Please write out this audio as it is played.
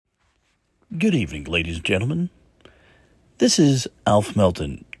Good evening, ladies and gentlemen. This is Alf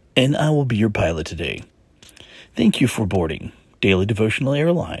Melton, and I will be your pilot today. Thank you for boarding Daily Devotional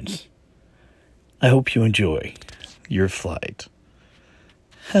Airlines. I hope you enjoy your flight.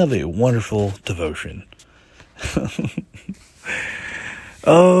 Have a wonderful devotion.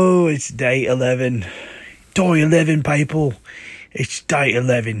 Oh, it's day 11. Day 11, people. It's day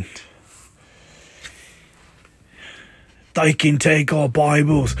 11. They can take our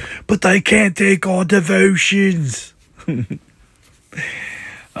Bibles, but they can't take our devotions.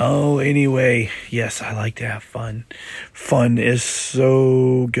 Oh, anyway, yes, I like to have fun. Fun is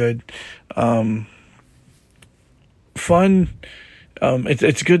so good. It's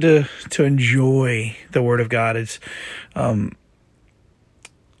good to enjoy the Word of God. It's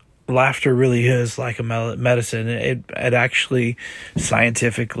laughter really is like a medicine. It actually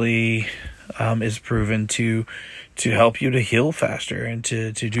scientifically is proven to help you to heal faster and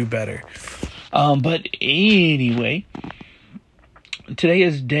to do better. But anyway, today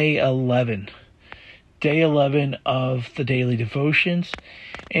is day 11. Day 11 of the daily devotions.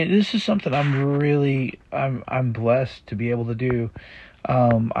 And this is something I'm blessed to be able to do.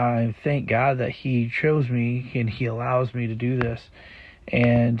 I thank God that He chose me and He allows me to do this.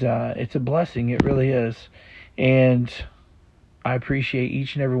 And it's a blessing. It really is. And I appreciate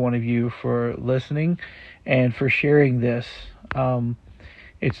each and every one of you for listening and for sharing this.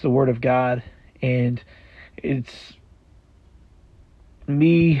 It's the Word of God, and it's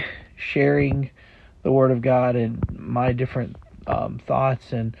me sharing the Word of God and my different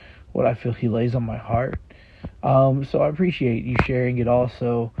thoughts and what I feel He lays on my heart. So I appreciate you sharing it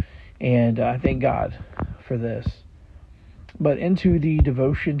also, and I thank God for this. But into the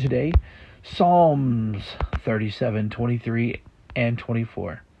devotion today, Psalms 37, 23, and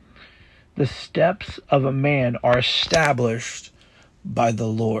 24. The steps of a man are established by the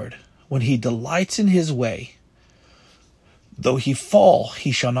Lord when he delights in his way. Though he fall,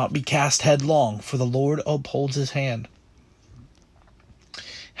 he shall not be cast headlong, for the Lord upholds his hand.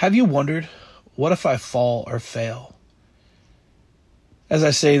 Have you wondered, what if I fall or fail? As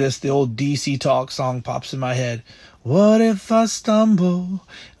I say this, the old DC Talk song pops in my head. What if I stumble?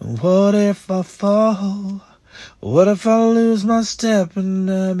 And what if I fall? What if I lose my step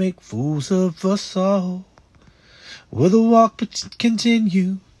and I make fools of us all? Will the walk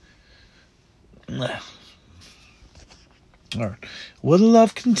continue? Or will the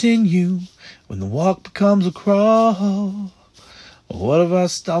love continue when the walk becomes a crawl? What if I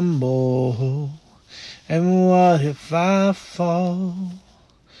stumble? And what if I fall?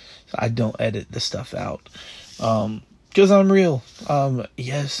 I don't edit this stuff out. Because I'm real.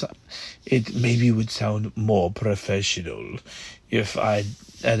 Yes, it maybe would sound more professional if I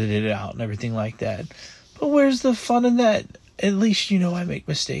edited it out and everything like that. But where's the fun in that? At least, I make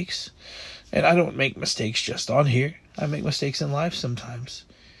mistakes. And I don't make mistakes just on here. I make mistakes in life sometimes.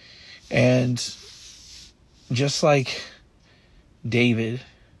 And just like David,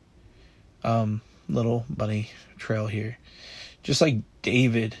 little bunny trail here. Just like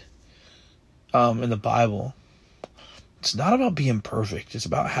David in the Bible, it's not about being perfect. It's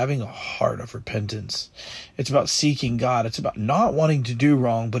about having a heart of repentance. It's about seeking God. It's about not wanting to do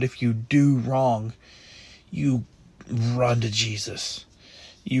wrong, but if you do wrong, you run to Jesus.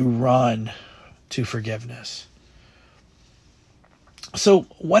 You run to forgiveness. So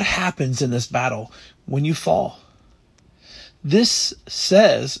what happens in this battle when you fall? This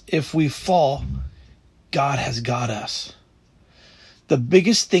says if we fall, God has got us. The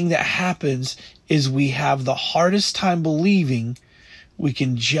biggest thing that happens is we have the hardest time believing we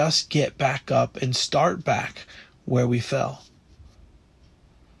can just get back up and start back where we fell.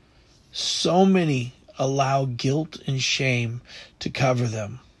 So many allow guilt and shame to cover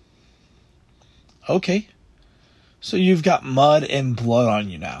them. Okay, so you've got mud and blood on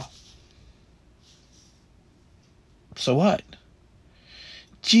you now. So what?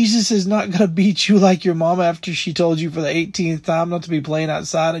 Jesus is not going to beat you like your mom after she told you for the 18th time not to be playing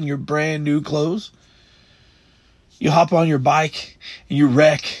outside in your brand new clothes. You hop on your bike and you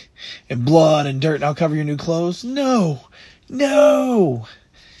wreck and blood and dirt now cover your new clothes. No.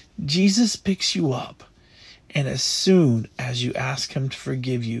 Jesus picks you up, and as soon as you ask Him to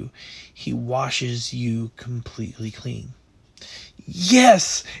forgive you, He washes you completely clean.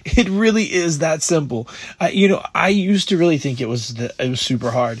 Yes, it really is that simple. I used to really think it was super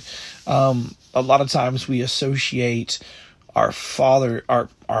hard. A lot of times we associate our father,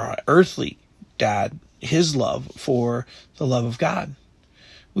 our earthly dad, his love for the love of God.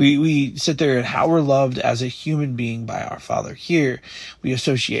 We sit there and how we're loved as a human being by our Father. Here, we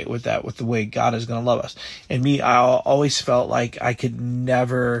associate with that, with the way God is going to love us. And me, I always felt like I could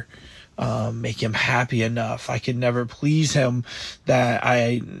never make him happy enough. I could never please him, that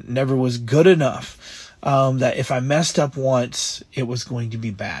I never was good enough, that if I messed up once, it was going to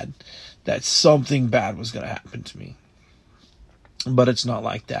be bad, that something bad was going to happen to me. But it's not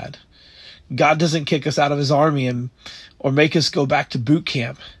like that. God doesn't kick us out of his army or make us go back to boot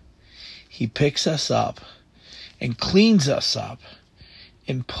camp. He picks us up and cleans us up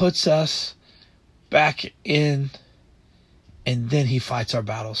and puts us back in, and then he fights our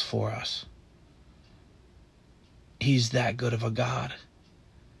battles for us. He's that good of a God.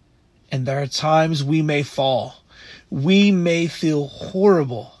 And there are times we may fall. We may feel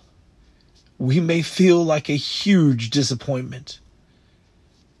horrible. We may feel like a huge disappointment.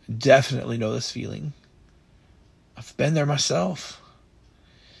 Definitely know this feeling. I've been there myself.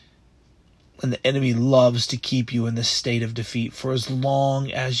 And the enemy loves to keep you in this state of defeat for as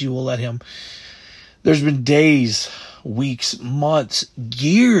long as you will let him. There's been days, weeks, months,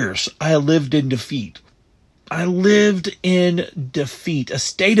 years I lived in defeat. I lived in defeat, a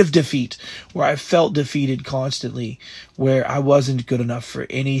state of defeat, where I felt defeated constantly, where I wasn't good enough for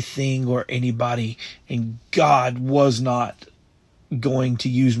anything or anybody, and God was not going to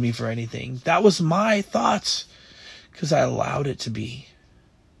use me for anything. That was my thoughts, because I allowed it to be.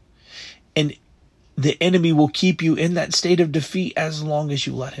 And the enemy will keep you in that state of defeat as long as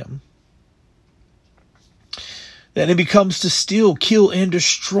you let him. The enemy comes to steal, kill, and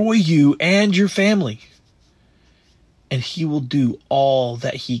destroy you and your family. And he will do all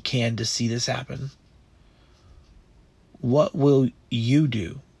that he can to see this happen. What will you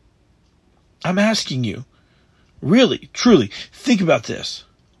do? I'm asking you. Really, truly, think about this.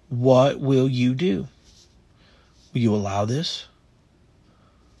 What will you do? Will you allow this?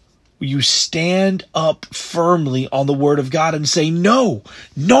 Will you stand up firmly on the word of God and say, no,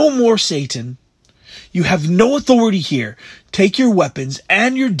 no more Satan. You have no authority here. Take your weapons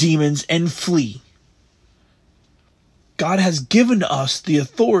and your demons and flee. God has given us the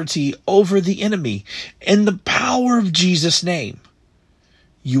authority over the enemy in the power of Jesus' name.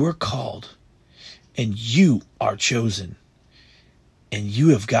 You are called and you are chosen. And you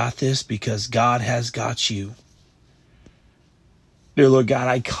have got this because God has got you. Dear Lord God,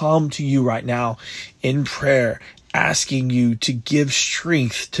 I come to you right now in prayer, asking you to give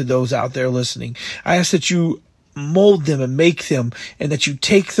strength to those out there listening. I ask that you mold them and make them, and that you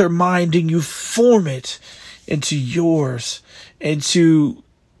take their mind and you form it into yours, into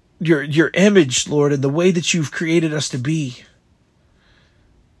your image, Lord, and the way that you've created us to be.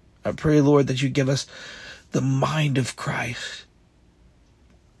 I pray, Lord, that you give us the mind of Christ.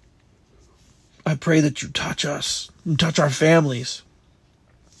 I pray that you touch us and touch our families.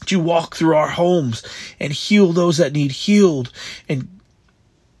 That you walk through our homes and heal those that need healed, and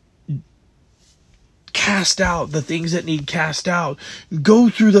cast out the things that need cast out. Go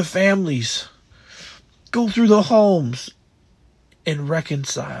through the families. Go through the homes and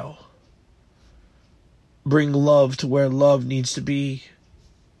reconcile. Bring love to where love needs to be.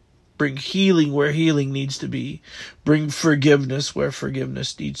 Bring healing where healing needs to be. Bring forgiveness where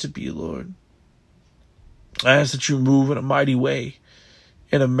forgiveness needs to be, Lord. I ask that you move in a mighty way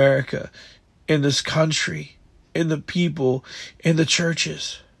in America, in this country, in the people, in the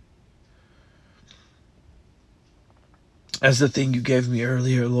churches. As the thing you gave me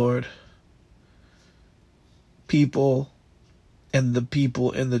earlier, Lord. People and the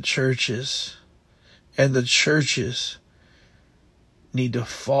people in the churches, and the churches need to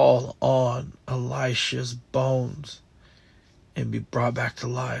fall on Elisha's bones and be brought back to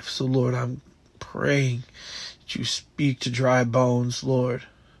life. So, Lord, I'm praying that you speak to dry bones, Lord,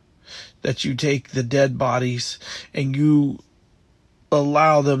 that you take the dead bodies and you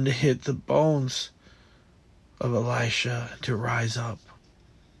allow them to hit the bones of Elisha to rise up.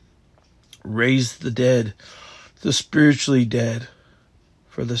 Raise the dead, the spiritually dead,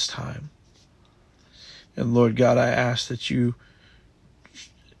 for this time. And Lord God, I ask that you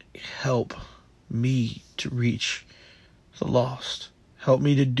help me to reach the lost. Help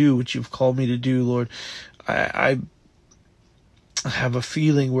me to do what you've called me to do, Lord. I have a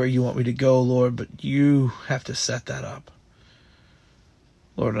feeling where you want me to go, Lord, but you have to set that up.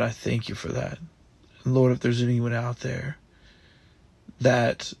 Lord, and I thank you for that. And Lord, if there's anyone out there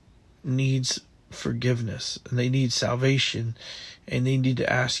that needs forgiveness and they need salvation and they need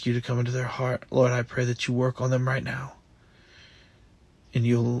to ask you to come into their heart, Lord, I pray that you work on them right now. And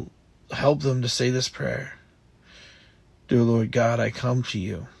you'll help them to say this prayer. Dear Lord God, I come to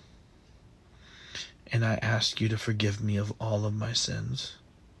you and I ask you to forgive me of all of my sins.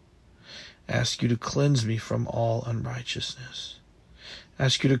 I ask you to cleanse me from all unrighteousness. I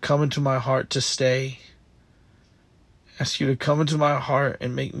ask you to come into my heart to stay. I ask you to come into my heart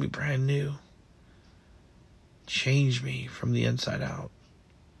and make me brand new. Change me from the inside out.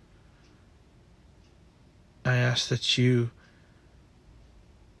 I ask that you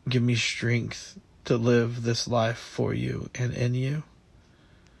give me strength to live this life for you and in you.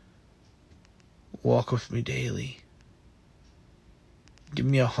 Walk with me daily. Give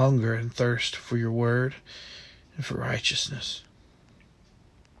me a hunger and thirst for your word and for righteousness.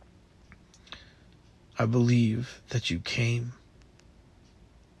 I believe that you came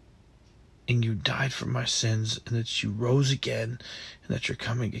and you died for my sins, and that you rose again, and that you're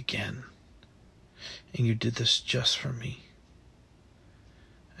coming again. And you did this just for me.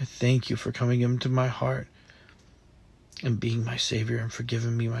 I thank you for coming into my heart and being my Savior and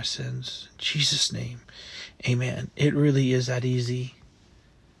forgiving me my sins. In Jesus' name, amen. It really is that easy.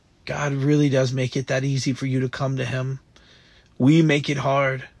 God really does make it that easy for you to come to him. We make it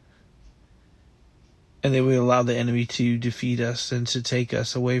hard. And then we allow the enemy to defeat us and to take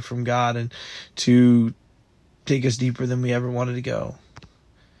us away from God and to take us deeper than we ever wanted to go.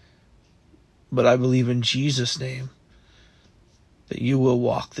 But I believe in Jesus' name that you will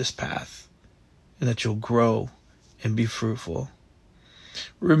walk this path and that you'll grow and be fruitful.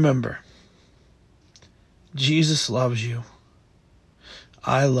 Remember, Jesus loves you.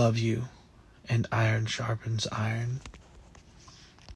 I love you. And iron sharpens iron.